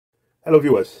Hello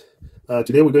viewers,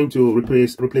 today we're going to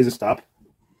replace this tap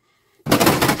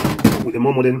with a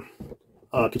more modern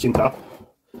kitchen tap.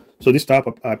 So this tap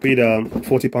I paid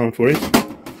 £40 for it.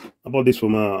 I bought this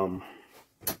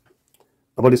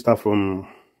tap from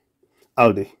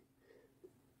Aldi.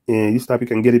 And this tap you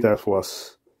can get it for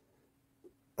us.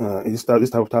 This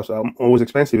type of taps are always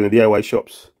expensive in the DIY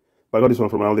shops, but I got this one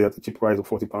from Aldi at a cheap price of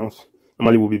 £40.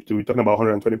 Normally we'll be talking about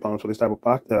 £120 for this type of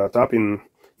tap in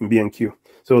B&Q.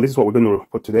 So this is what we're going to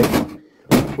put today.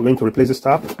 We're going to replace this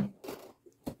tap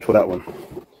for that one.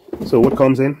 So what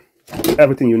comes in,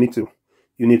 everything you need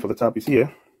for the tap is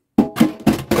here.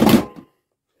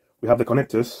 We have the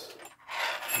connectors.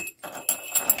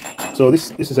 So this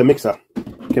is a mixer.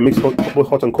 You can mix both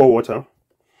hot and cold water.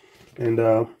 And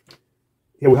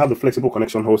here we have the flexible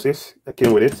connection hoses that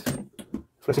came with it.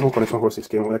 Flexible connection hoses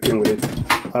came with it.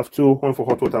 I have two, one for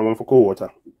hot water and one for cold water.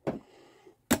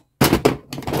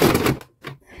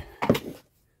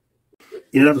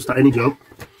 In order to start any job,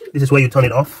 this is where you turn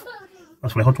it off.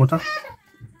 That's for the hot water.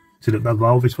 See that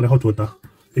valve is for the hot water.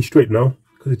 It's straight now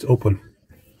because it's open.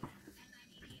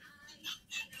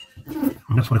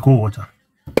 And that's for the cold water.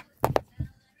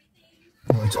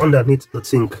 It's underneath the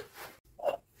sink.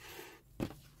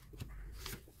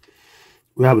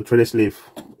 We have a threaded sleeve.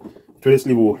 The threaded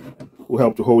sleeve will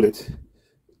help to hold it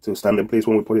to stand in place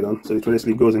when we put it on. So the threaded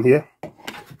sleeve goes in here,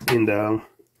 and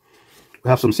we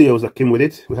have some seals that came with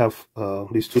it. We have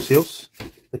these two seals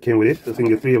that came with it. I think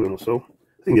there are three of them or so.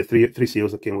 I think there are three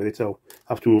seals that came with it. So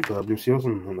I have two blue seals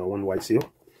and one white seal.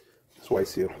 This white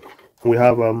seal. And we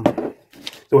have so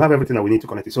we have everything that we need to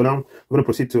connect it. So now we're going to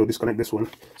proceed to disconnect this one.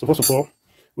 So first of all,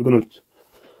 we're going to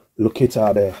locate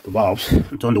the valves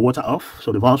and turn the water off.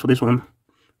 So the valves for this one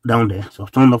down there. So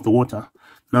I've turned off the water.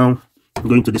 Now I'm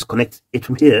going to disconnect it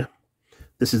from here.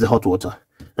 This is the hot water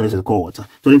and this is the cold water.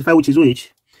 To identify which is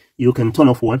which, you can turn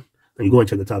off one and you go and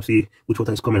check the tap, see which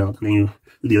water is coming out, and then you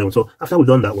do the other one. So after we've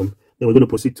done that one, then we're going to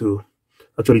proceed to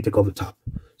actually take off the tap.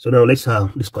 So now let's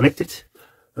disconnect it.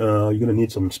 You're going to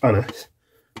need some spanners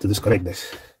to disconnect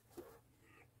this.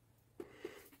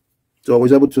 So I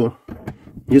was able to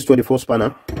use 24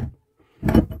 spanner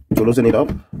to loosen it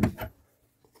up.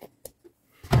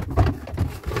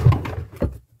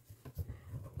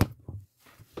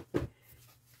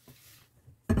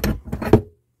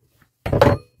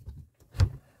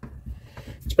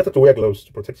 It's better to wear gloves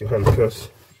to protect your hand because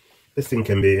this thing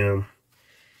can be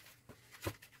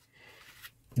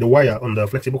the wire on the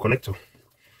flexible connector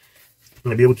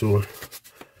may be able to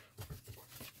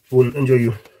injure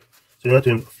you. So in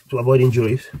order to avoid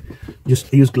injuries,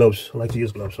 just use gloves. I like to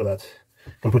use gloves so that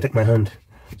I can protect my hand.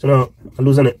 So now I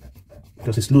loosen it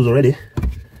because it's loose already.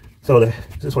 So this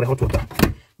is for the hot water.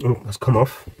 That's come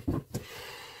off.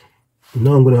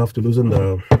 Now I'm going to have to loosen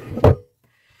the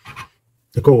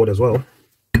cold water as well,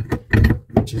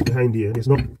 which is behind here. There's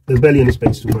barely any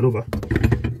space to maneuver.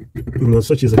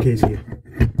 Such is the case here.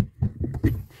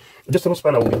 Adjustable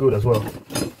spanner will be good as well.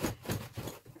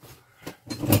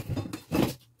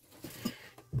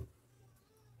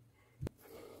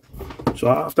 So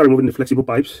after removing the flexible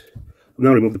pipes, I've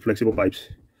now removed the flexible pipes.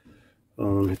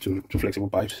 Two flexible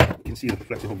pipes. You can see the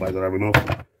flexible pipes that I removed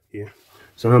here.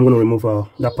 So now I'm going to remove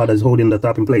that part that's holding the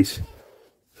tap in place.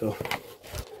 So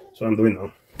I'm doing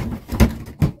now.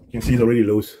 You can see it's already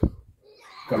loose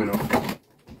coming off.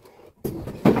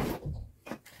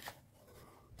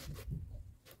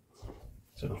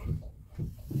 So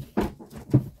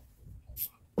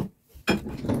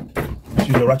let's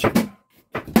use the ratchet to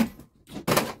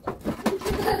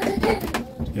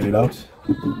get it out.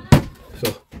 So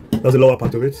that's the lower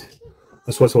part of it.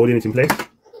 That's what's holding it in place.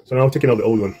 So now I'm taking out the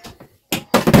old one.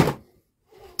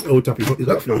 The old tap is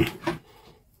off now.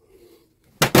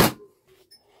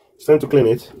 It's time to clean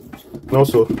it and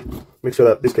also make sure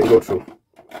that this can go through.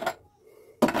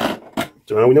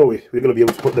 So now we know we're going to be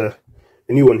able to put the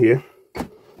new one here.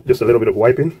 Just a little bit of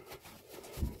wiping.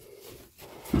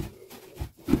 And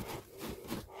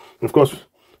of course,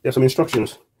 there's some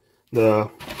instructions. The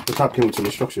tap came with some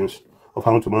instructions of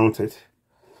how to mount it.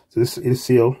 So this is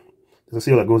seal. There's a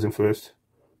seal that goes in first,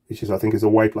 which is, I think, is a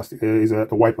white plastic. The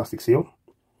white plastic seal,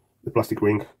 the plastic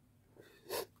ring,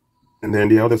 and then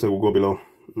the others that will go below,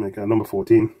 like number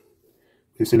 14,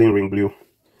 the sealing ring blue.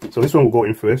 So this one will go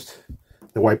in first,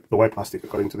 the white plastic,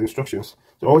 according to the instructions.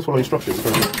 So always follow instructions.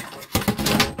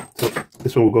 So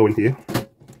this one will go in here,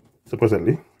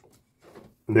 supposedly,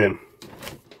 and then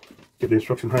get the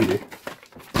instruction handy.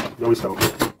 It always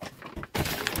helps.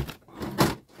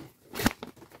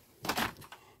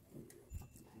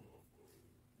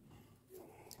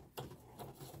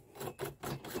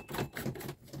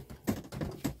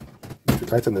 To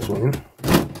tighten this one in.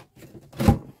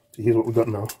 So here's what we got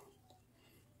now.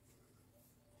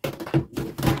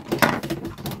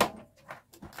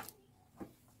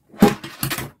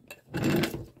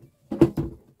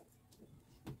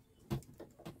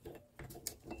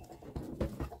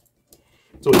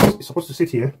 So it's supposed to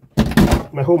sit here.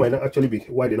 My hole might not actually be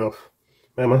wide enough.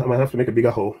 I might have to make a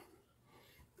bigger hole.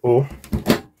 Or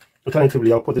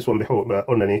alternatively, I'll put this one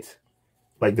underneath,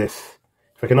 like this.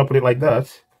 If I cannot put it like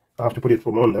that, I have to put it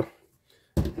from under.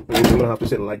 And then I'm gonna have to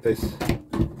sit it like this.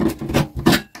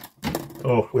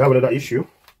 Oh, we have another issue.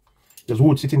 There's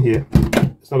wood sitting here.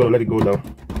 It's not gonna let it go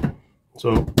down.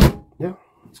 So yeah,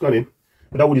 it's gone in.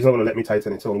 But that wood is not gonna let me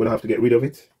tighten it, so I'm gonna have to get rid of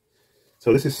it.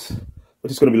 So this is what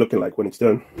it's gonna be looking like when it's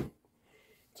done.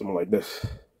 Something like this.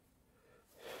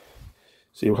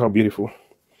 See how beautiful.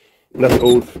 And that's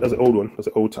the old one. That's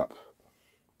the old tap.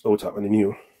 Old tap and the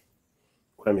new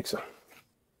water mixer.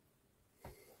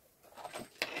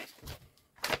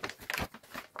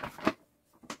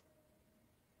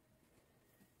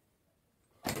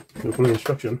 So for the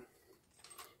instruction.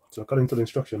 So according to the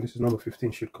instruction, this is number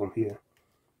 15 should come here.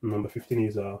 Number 15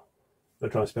 is the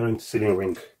transparent sealing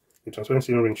ring. The transparent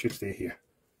sealing ring should stay here.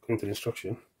 According to the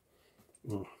instruction.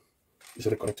 These are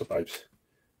the connector pipes.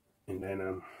 And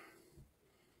then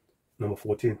number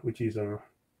 14, which is I'm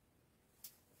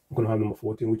gonna have number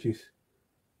 14, which is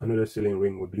another sealing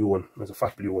ring with blue one. There's a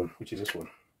fat blue one, which is this one,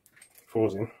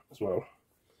 frozen as well.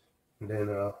 And then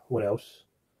what else?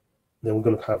 Then we're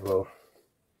gonna have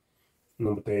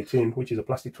number 13, which is a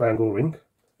plastic triangle ring,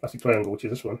 which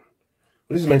is this one.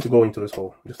 But this is meant to go into this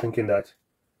hole. I'm just thinking that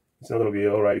it's not gonna be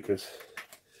all right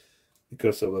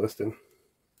because of this thing.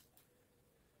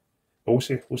 But we'll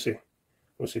see.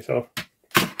 So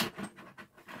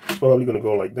it's probably going to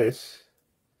go like this.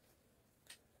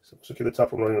 So keep the top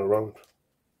from running around.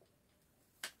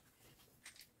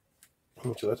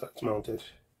 Make sure that's mounted.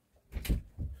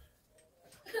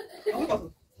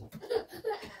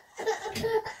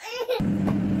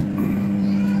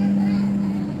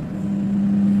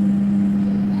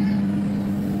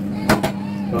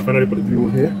 I finally put the blue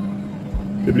one here.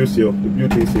 The blue seal, the blue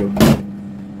tin seal.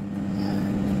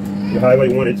 However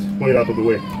you want it, point it out of the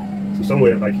way. So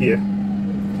somewhere like here,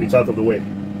 so it's out of the way.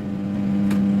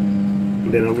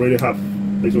 And then I already have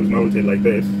this one's mounted like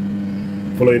this,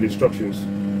 following the instructions.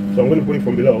 So I'm going to put it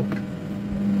from below.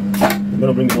 I'm going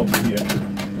to bring it up to here.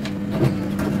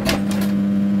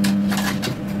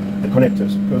 The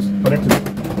connectors, because connectors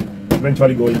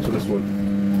eventually go into this one.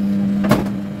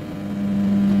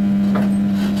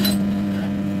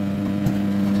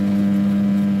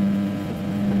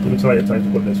 Try your time to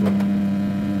put this one.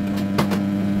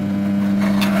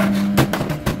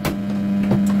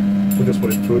 We'll just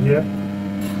put it through here.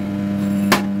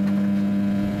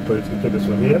 Put this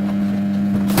one here.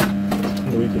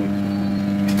 And we can.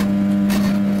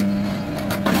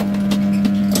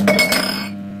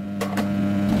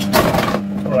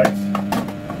 All right.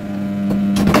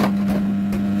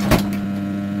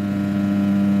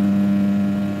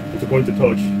 It's a point to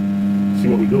touch. See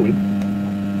what we're doing.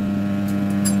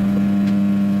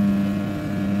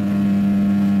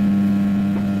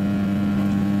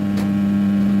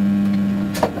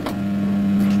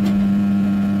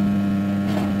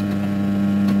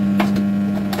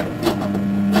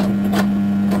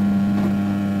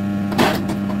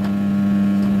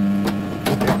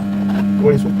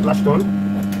 Lashed on.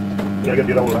 I'm gonna get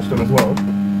the other one lashed on as well.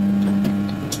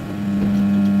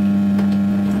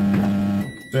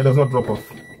 So it does not drop off.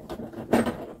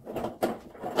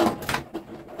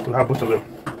 We'll have both of them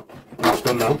lashed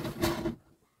on now.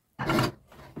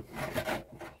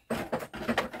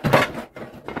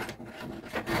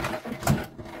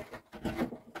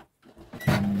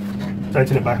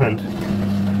 Tighten it by hand.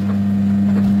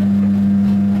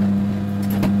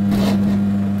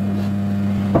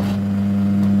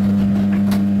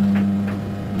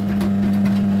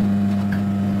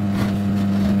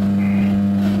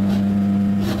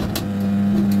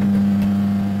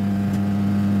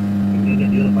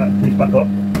 Push back up.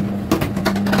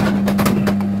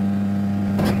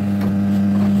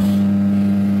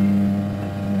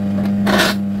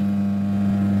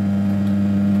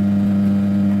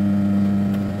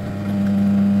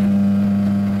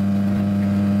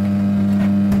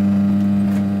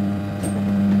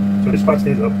 So this part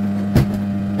stays up.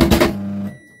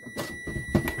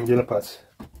 And the other part is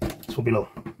for below.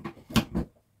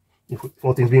 If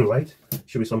all things being right, it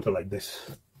should be something like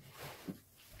this.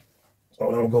 So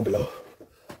now I'll go below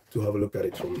to have a look at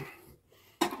it from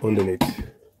underneath.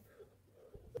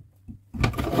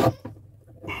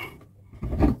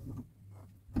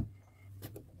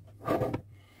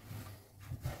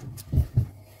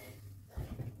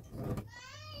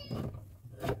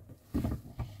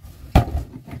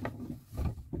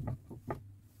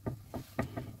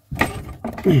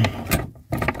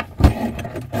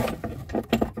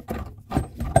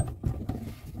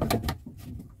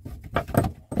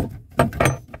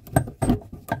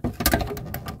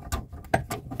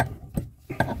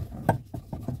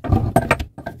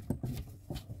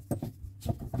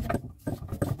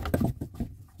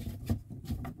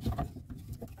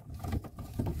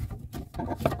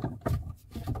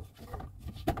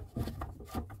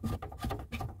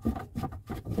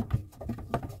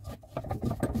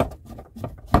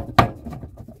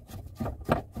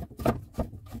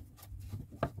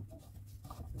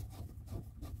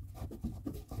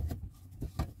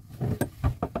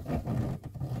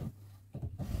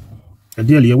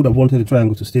 Ideally, I would have wanted the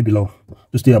triangle to stay below,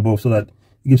 to stay above, so that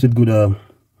it gives it good,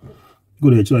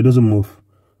 good edge, so it doesn't move.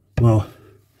 Well,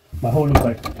 my hole looks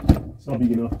like it's not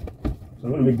big enough, so I'm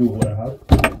going to make do with what I have.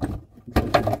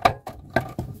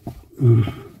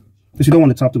 Because you don't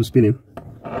want the top to be spinning.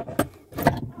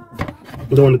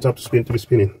 You don't want the top to be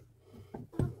spinning.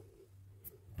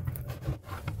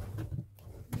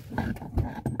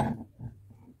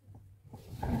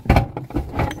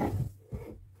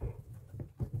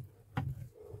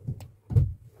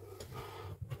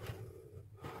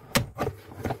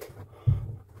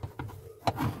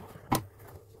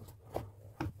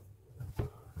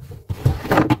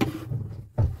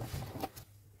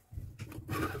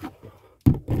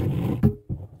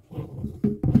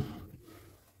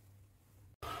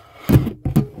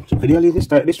 Ideally,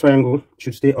 this triangle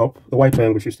should stay up. The white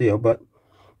triangle should stay up, but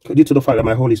due to the fact that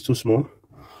my hole is too small,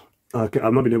 I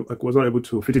was not able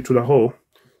to fit it through the hole.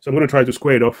 So I'm going to try to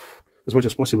square it off as much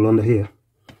as possible under here.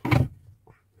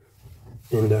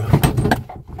 And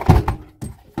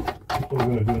what we're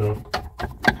going to do now.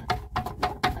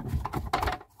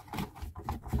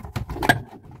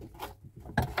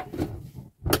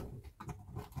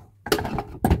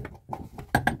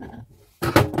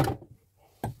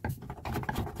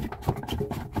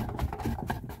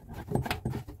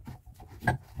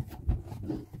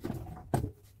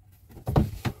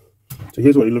 So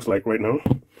here's what it looks like right now.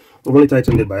 I've only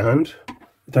tightened it by hand.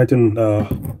 Tightened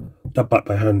that part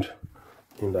by hand,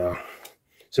 and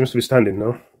seems to be standing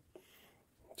now.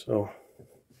 So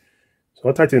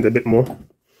I'll tighten it a bit more,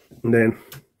 and then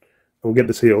I'll get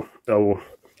the seal that will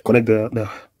connect the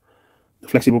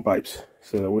flexible pipes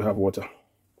so that we'll have water.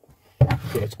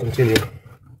 So let's continue.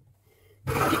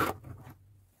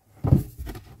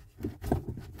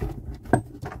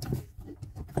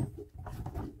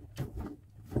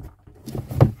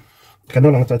 I can no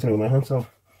longer tighten it with my hand, so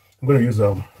I'm going to use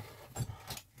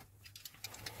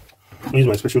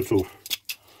my special tool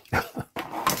to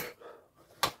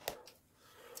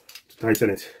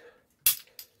tighten it.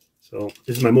 So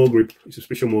this is my mole grip. It's a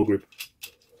special mole grip,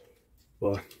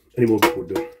 but any mole grip would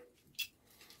do.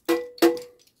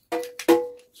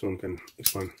 So one can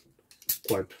expand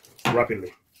quite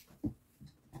rapidly.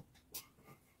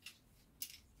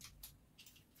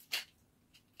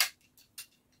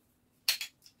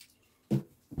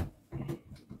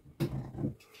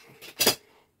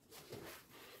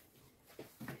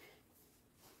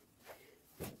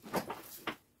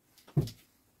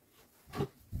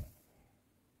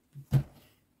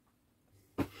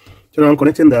 So now I'm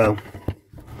connecting the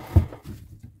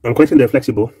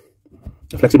flexible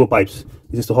pipes.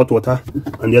 This is the hot water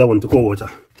and the other one to cold water.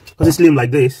 Because it's slim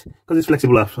like this, because it's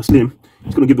flexible as slim,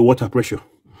 it's going to give the water pressure.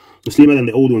 It's slimmer than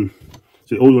the old one.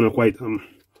 So the old one are quite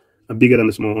bigger than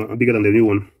the new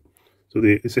one. So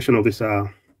the section of this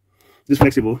this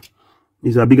flexible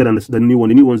is bigger than the new one.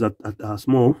 The new ones are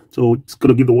small, so it's going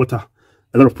to give the water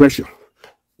a lot of pressure.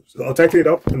 So I'll tighten it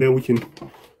up and then we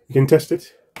can test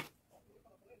it.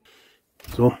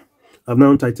 So I've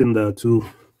now tightened the two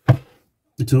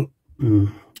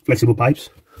flexible pipes,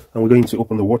 and we're going to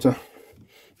open the water,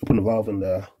 open the valve, and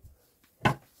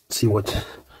see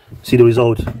the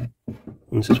result. And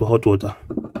this is for hot water.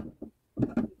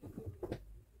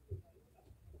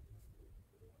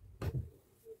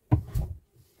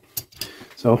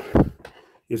 So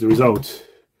here's the result.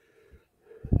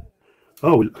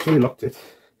 Oh, we actually locked it.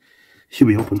 Should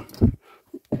be open.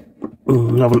 I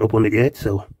haven't opened it yet,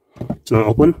 so it's not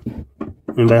open,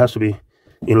 and that has to be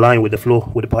in line with the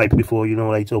flow with the pipe before you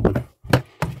know that it's open.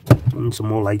 And some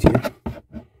more light here.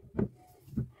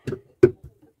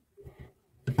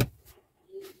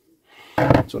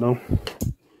 So now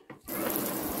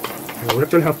we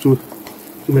actually have two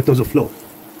methods of flow.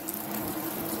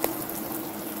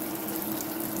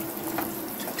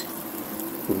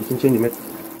 You can change the method.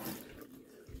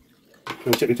 You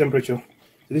can check the temperature.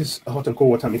 This is a hot and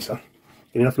cold water mixer.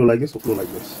 Can it flow like this or flow like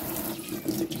this?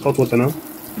 Hot water now.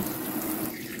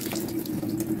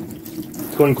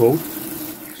 It's going cold.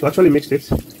 So I actually mixed it.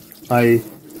 I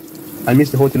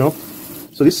mixed the whole thing up.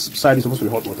 So this side is supposed to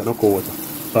be hot water, not cold water.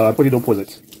 I put it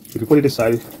opposite. If you put it this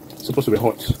side, it's supposed to be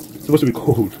hot. It's supposed to be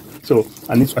cold. So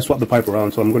I swapped the pipe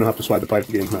around, so I'm going to have to swipe the pipe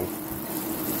again now.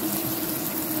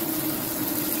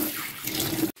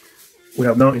 We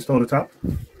have now installed the tap.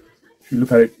 If you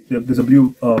look at it, there's a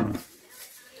blue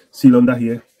seal under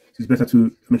here. It's better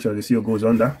to make sure the seal goes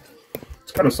under.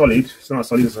 It's kind of solid. It's not as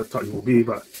solid as I thought it would be,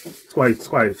 but it's quite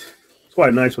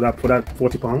nice for that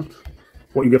 £40.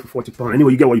 What you get for £40.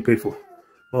 Anyway, you get what you paid for.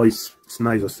 Well, it's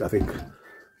nice, I think.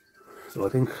 So I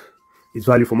think it's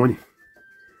value for money.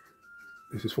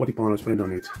 This is £40 I spent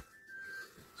on it.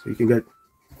 So you can get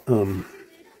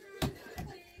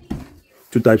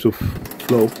 2 types of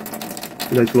flow.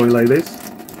 It's flowing like this.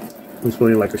 It's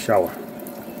flowing like a shower.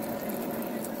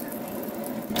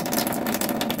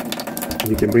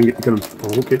 You can bring it, you can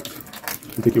unhook it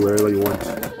and take it wherever you want.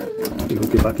 You can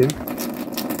hook it back in.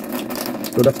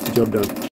 So that's the job done.